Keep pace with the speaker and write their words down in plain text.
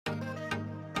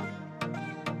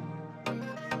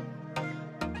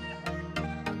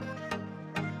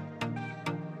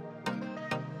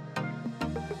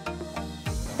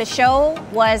The show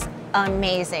was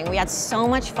amazing. We had so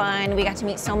much fun. We got to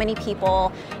meet so many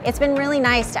people. It's been really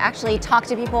nice to actually talk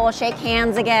to people, shake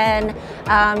hands again,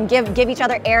 give each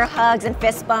other air hugs and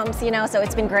fist bumps, you know, so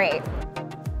it's been great.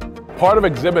 Part of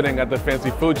exhibiting at the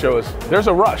Fancy Food Show is there's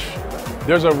a rush.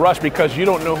 There's a rush because you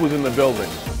don't know who's in the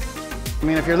building. I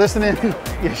mean, if you're listening,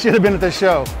 you should have been at the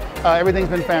show. Everything's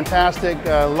been fantastic.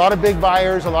 A lot of big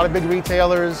buyers, a lot of big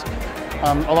retailers,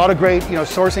 a lot of great,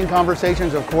 sourcing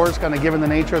conversations, of course, kind of given the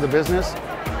nature of the business.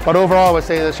 But overall, I would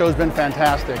say the show's been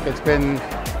fantastic. It's been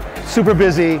super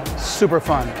busy, super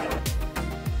fun.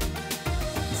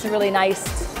 It's really nice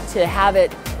to have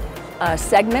it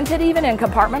segmented even and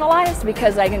compartmentalized,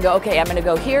 because I can go, okay, I'm going to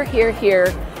go here, here, here,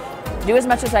 do as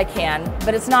much as I can,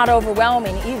 but it's not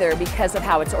overwhelming either because of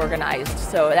how it's organized.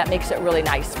 So that makes it really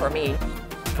nice for me.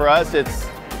 For us, it's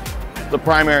the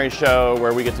primary show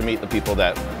where we get to meet the people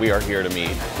that we are here to meet.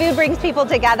 Food brings people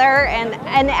together in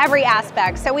every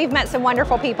aspect. So we've met some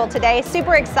wonderful people today.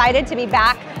 Super excited to be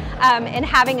back and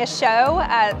having a show.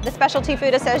 The Specialty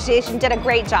Food Association did a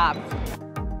great job.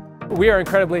 We are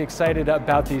incredibly excited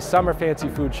about the Summer Fancy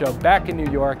Food Show back in New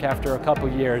York after a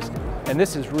couple years. And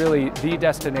this is really the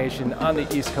destination on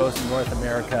the East Coast of North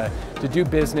America to do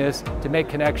business, to make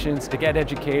connections, to get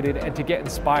educated, and to get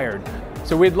inspired.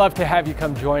 So we'd love to have you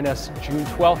come join us June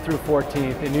 12th through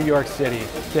 14th in New York City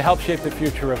to help shape the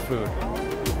future of food.